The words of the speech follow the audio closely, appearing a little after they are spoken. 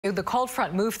The cold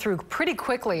front moved through pretty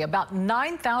quickly. About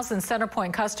 9,000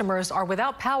 CenterPoint customers are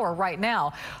without power right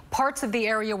now. Parts of the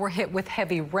area were hit with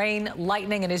heavy rain,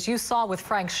 lightning, and as you saw with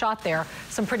Frank's shot there,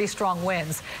 some pretty strong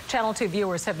winds. Channel 2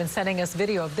 viewers have been sending us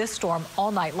video of this storm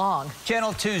all night long.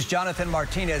 Channel 2's Jonathan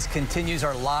Martinez continues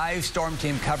our live storm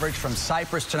team coverage from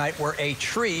Cypress tonight, where a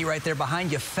tree right there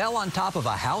behind you fell on top of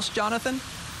a house, Jonathan.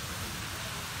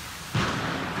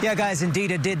 Yeah, guys,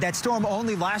 indeed it did. That storm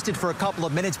only lasted for a couple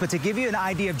of minutes, but to give you an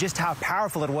idea of just how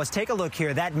powerful it was, take a look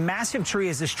here. That massive tree,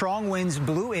 as the strong winds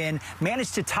blew in,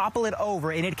 managed to topple it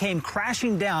over, and it came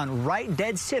crashing down right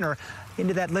dead center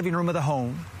into that living room of the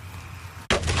home.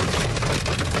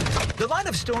 The line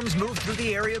of storms moved through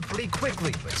the area pretty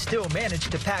quickly, but still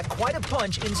managed to pack quite a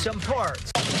punch in some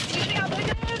parts.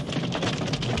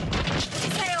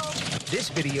 This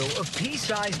video of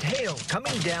pea-sized hail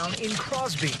coming down in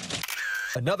Crosby.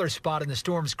 Another spot in the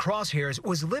storm's crosshairs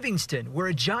was Livingston, where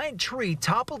a giant tree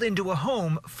toppled into a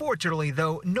home. Fortunately,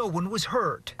 though, no one was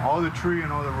hurt. All the tree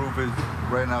and all the roof is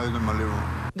right now is in my living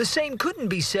room. The same couldn't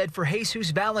be said for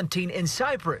Jesus Valentin in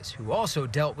Cypress, who also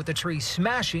dealt with the tree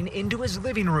smashing into his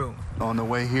living room. On the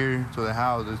way here to the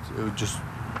house, it was just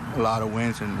a lot of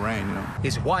winds and rain, you know.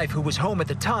 His wife, who was home at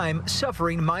the time,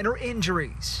 suffering minor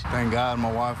injuries. Thank God my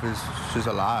wife she's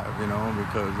alive, you know,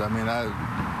 because, I mean,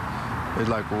 it's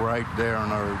like right there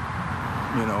in our,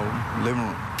 living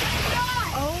room.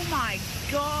 Oh, my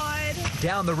God.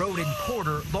 Down the road in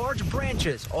Porter, large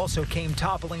branches also came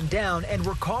toppling down and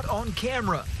were caught on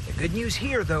camera. The good news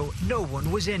here, though, no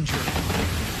one was injured.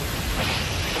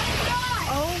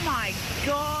 Oh, my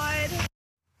God.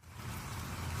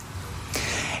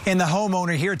 And the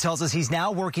homeowner here tells us he's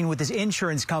now working with his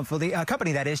insurance company,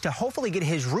 that is, to hopefully get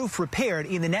his roof repaired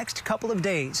in the next couple of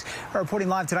days. Reporting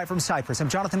live tonight from Cypress, I'm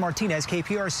Jonathan Martinez,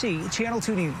 KPRC, Channel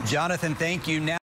 2 News. Jonathan, thank you. Now